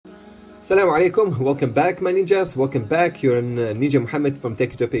Assalamu alaikum, welcome back my ninjas, welcome back. You're on Ninja Muhammad from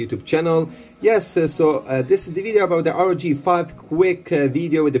TechUtopia YouTube channel. Yes, this is the video about the ROG 5, quick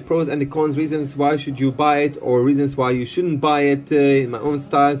video with the pros and the cons, reasons why should you buy it or reasons why you shouldn't buy it in my own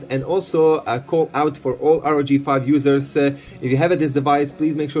styles, and also a call out for all ROG 5 users. If you have this device,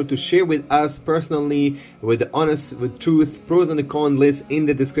 please make sure to share with us personally with the honest, with truth, pros and the con list in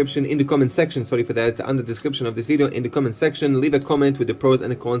the description, in the comment section, sorry for that, under the description of this video, in the comment section, leave a comment with the pros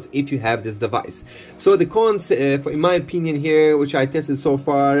and the cons if you have this device. So the cons, in my opinion here, which I tested so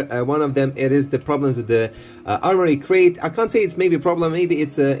far, one of them, it is the problems with the armory crate. I can't say it's maybe a problem, maybe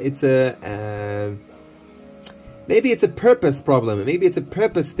it's a purpose problem, maybe it's a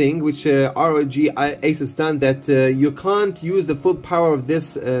purpose thing which ROG ASUS done, that you can't use the full power of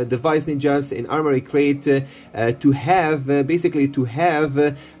this device ninjas in armory crate to have basically to have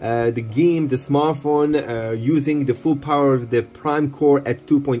the game, the smartphone using the full power of the prime core at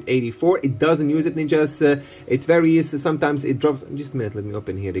 2.84. It doesn't use it ninjas. It varies, sometimes it drops, just a minute, let me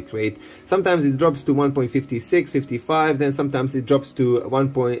open here the crate. Sometimes it drops to 1.56, 55, then sometimes it drops to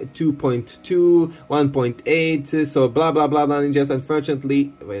 1.2.2, 1.8, so blah blah blah blah ninjas.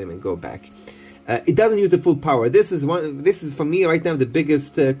 Unfortunately, wait a minute, go back. It doesn't use the full power. This is for me right now the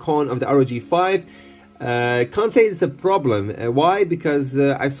biggest con of the ROG 5. Can't say it's a problem. Why? Because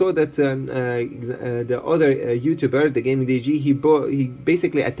I saw that the other YouTuber, the Gaming DG, he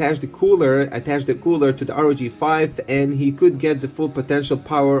basically attached the cooler to the ROG 5, and he could get the full potential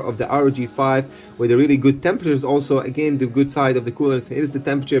power of the ROG 5 with a really good temperatures. Also, again, the good side of the cooler is the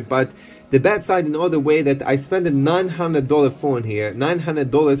temperature, but the bad side in other way that I spent a $900 phone here.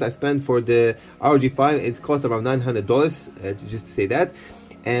 $900 I spent for the ROG 5. It costs around $900, just to say that.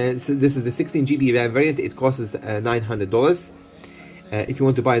 And so this is the 16 GB RAM variant. It costs $900. If you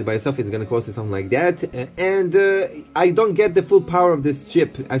want to buy it by yourself, it's going to cost you something like that. And I don't get the full power of this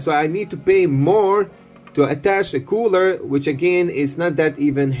chip, so I need to pay more to attach a cooler, which again is not that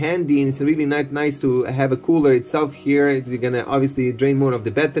even handy, and it's really not nice to have a cooler itself here. It's gonna obviously drain more of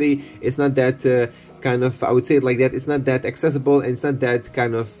the battery. It's not that kind of, I would say it like that, it's not that accessible, and it's not that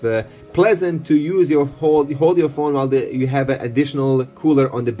kind of pleasant to use your hold your phone while you have an additional cooler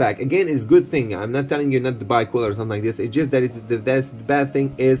on the back. Again, it's a good thing. I'm not telling you not to buy a cooler or something like this. It's just that the bad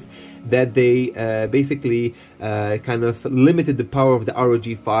thing is that they basically kind of limited the power of the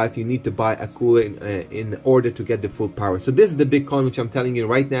ROG 5. You need to buy a cooler in order to get the full power. So this is the big con which I'm telling you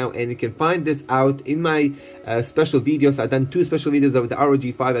right now, and you can find this out in my special videos. I've done 2 special videos of the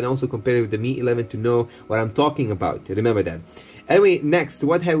ROG 5 and also compared it with the Mi 11 to know what I'm talking about. Remember that. Anyway, next,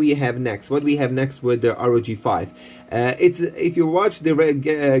 what do we have next? What we have next with the ROG 5? If you watch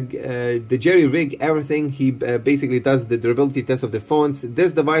the Jerry rig everything, he basically does the durability test of the phones.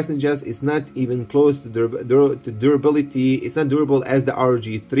 This device ninjas is not even close to durability. It's not durable as the ROG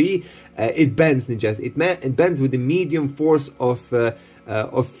 3. It bends ninjas. It bends with the medium force of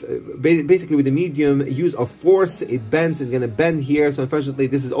basically with the medium use of force. It bends. It's gonna bend here. So unfortunately,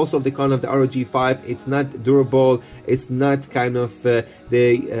 this is also the con of the ROG 5. It's not durable. It's not kind of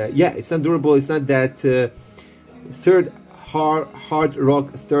it's not durable. It's not that hard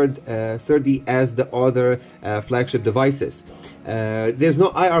rock sturdy as the other flagship devices. There's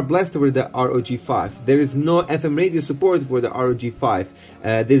no IR blaster with the ROG 5. There is no FM radio support for the ROG 5.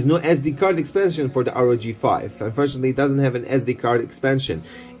 There's no SD card expansion for the ROG 5. Unfortunately, it doesn't have an SD card expansion.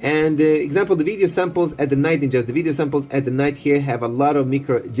 And example, the video samples at the night ninjas. The video samples at the night here have a lot of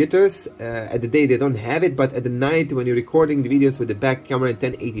micro jitters. At the day they don't have it, but at the night when you're recording the videos with the back camera in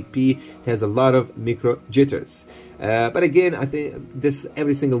 1080p, it has a lot of micro jitters. But again, I think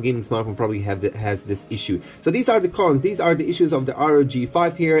every single gaming smartphone probably has this issue. So these are the cons. These are the issues of the ROG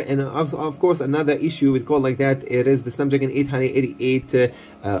 5 here, and of course another issue with code like that, it is the Snapdragon 888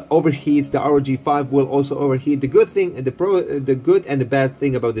 overheats. The ROG 5 will also overheat. The good thing, the good and the bad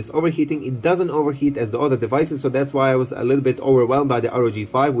thing about this overheating, it doesn't overheat as the other devices, so that's why I was a little bit overwhelmed by the ROG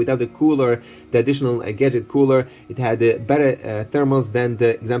 5. Without the cooler, the additional gadget cooler, it had better thermals than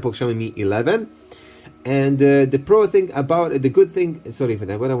the example Xiaomi Mi 11. And the pro thing about it, the good thing, sorry for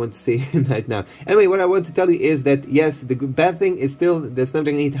that, what I want to say right now. Anyway, what I want to tell you is that yes, the bad thing is still the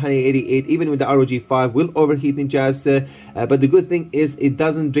Snapdragon 888, even with the ROG 5, will overheat ninjas. But the good thing is it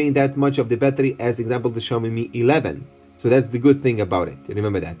doesn't drain that much of the battery as example the Xiaomi Mi 11. So that's the good thing about it.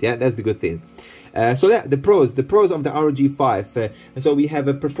 Remember that, yeah, that's the good thing. So yeah, the pros of the ROG 5. So we have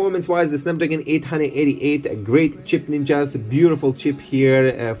performance-wise, the Snapdragon 888, a great chip, ninjas, a beautiful chip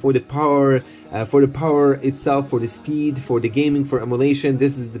here for the power. For the power itself, for the speed, for the gaming, for emulation,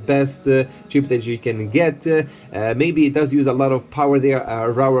 this is the best chip that you can get. Maybe it does use a lot of power there, a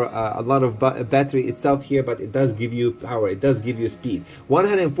lot of battery itself here, but it does give you power, it does give you speed.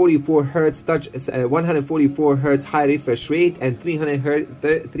 144 hertz touch, 144 hertz high refresh rate, and 300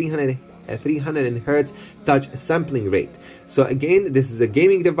 hertz touch sampling rate. So again, this is a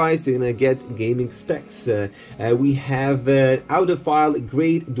gaming device, you're gonna get gaming specs. We have audiophile,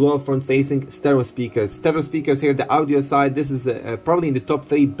 great dual front-facing stereo speakers. Stereo speakers here, the audio side, this is probably in the top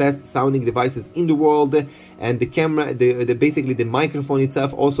 3 best sounding devices in the world. And the camera, basically the microphone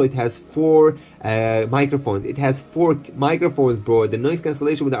itself, also it has 4 microphones. It has 4 microphones, bro. The noise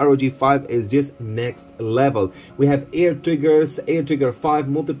cancellation with the ROG 5 is just next level. We have air triggers, air trigger 5,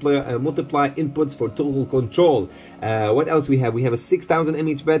 multiply inputs for total control. What else we have? We have a 6000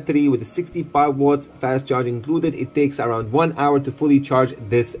 mAh battery with a 65 watts fast charge included. It takes around 1 hour to fully charge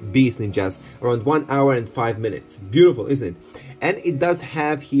this beast, ninjas. Around 1 hour and 5 minutes. Beautiful, isn't it? And it does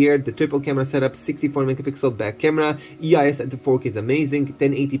have here the triple camera setup, 64 megapixel back camera, EIS at the 4K is amazing,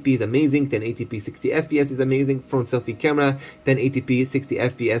 1080p is amazing, 1080p 60 FPS is amazing, front selfie camera, 1080p 60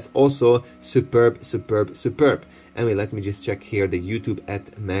 FPS, also superb. Anyway, let me just check here the YouTube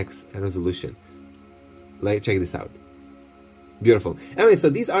at max resolution. Check this out. Beautiful. Anyway, so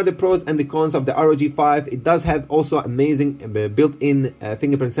these are the pros and the cons of the ROG 5. It does have also amazing built-in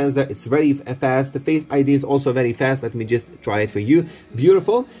fingerprint sensor. It's very fast. The Face ID is also very fast. Let me just try it for you.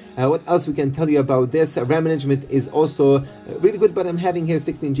 Beautiful. What else we can tell you about this? RAM management is also really good, but I'm having here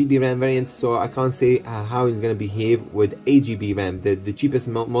 16 GB RAM variant, so I can't say how it's going to behave with 8 GB RAM. The cheapest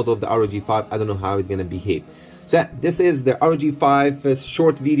model of the ROG 5, I don't know how it's going to behave. So yeah, this is the ROG 5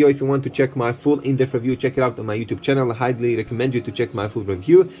 short video. If you want to check my full in-depth review, check it out on my YouTube channel. I highly recommend you to check my full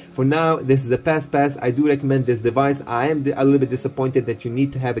review. For now, this is a pass. I do recommend this device. I am a little bit disappointed that you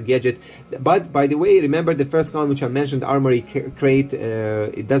need to have a gadget. But by the way, remember the first con which I mentioned, the Armory Crate,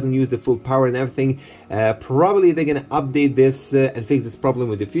 it doesn't use the full power and everything. Probably they're going to update this and fix this problem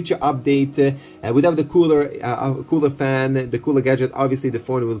with the future update. Without the cooler fan, the cooler gadget, obviously the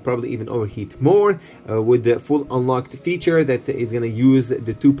phone will probably even overheat more. With the full unlocked feature that is going to use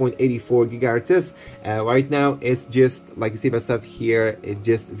the 2.84 gigahertz. Right now it's just like you see myself here, it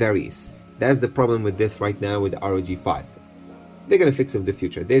just varies. That's the problem with this right now with the ROG 5. They're gonna fix it in the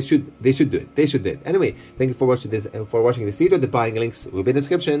future. They should do it. Anyway, thank you for watching this video. The buying links will be in the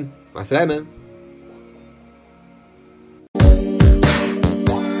description. Ma salama.